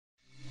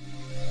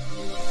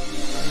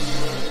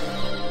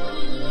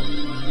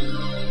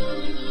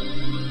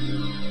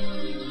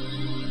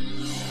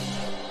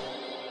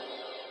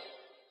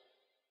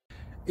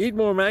eat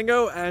more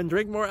mango and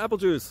drink more apple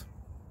juice.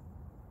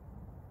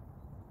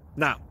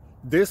 Now,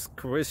 this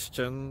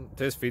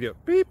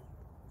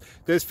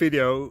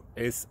video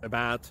is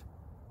about,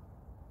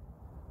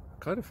 I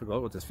kind of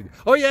forgot what this video.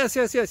 Oh yes.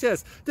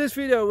 This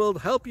video will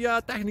help you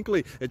out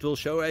technically. It will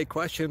show a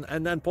question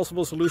and then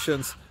possible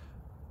solutions.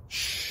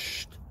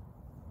 Shh.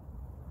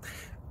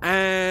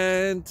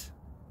 And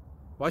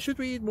why should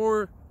we eat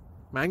more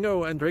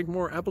mango and drink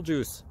more apple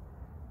juice?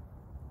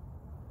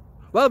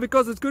 Well,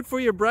 because it's good for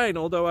your brain,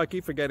 although I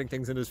keep forgetting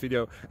things in this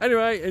video.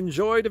 Anyway,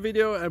 enjoy the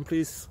video and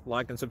please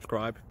like and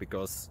subscribe,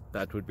 because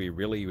that would be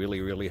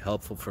really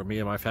helpful for me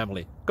and my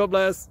family. God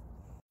bless!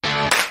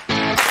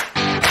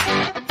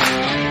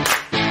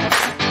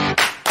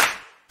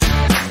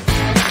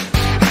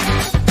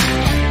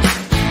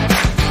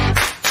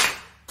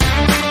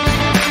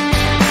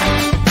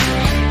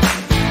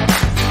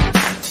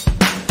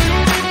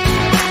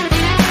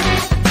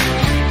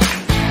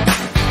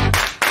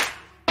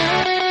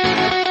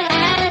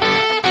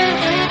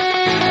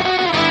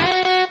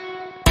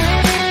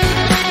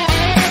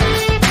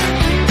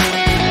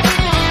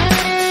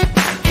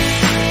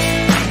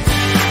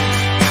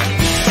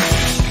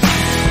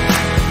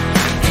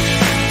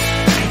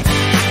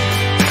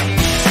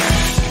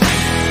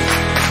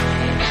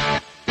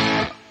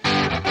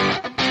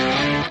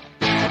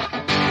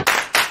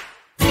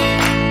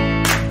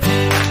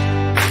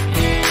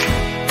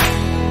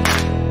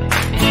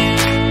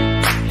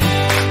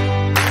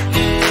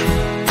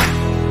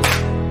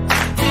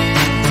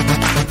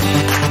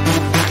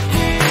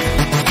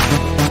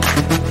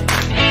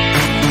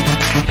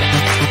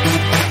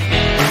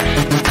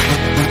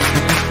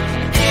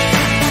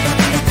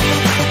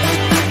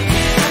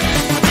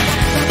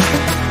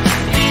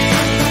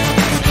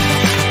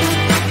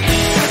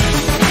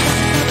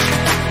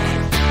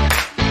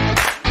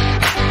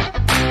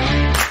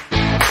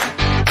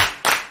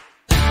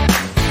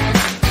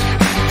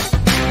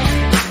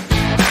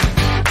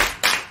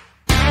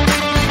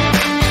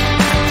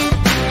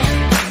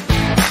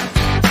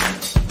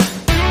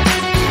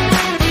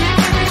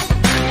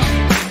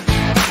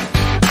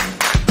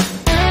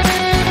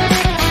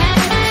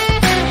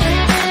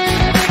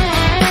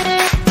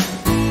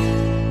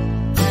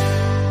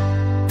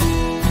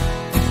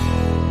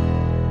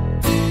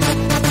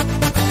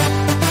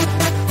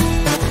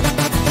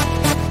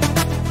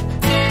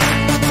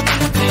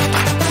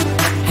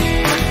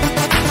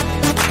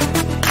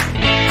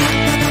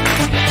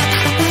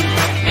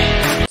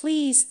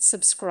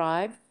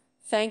 Subscribe.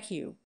 Thank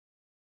you.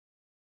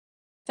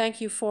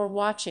 Thank you for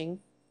watching.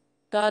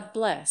 God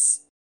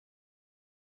bless.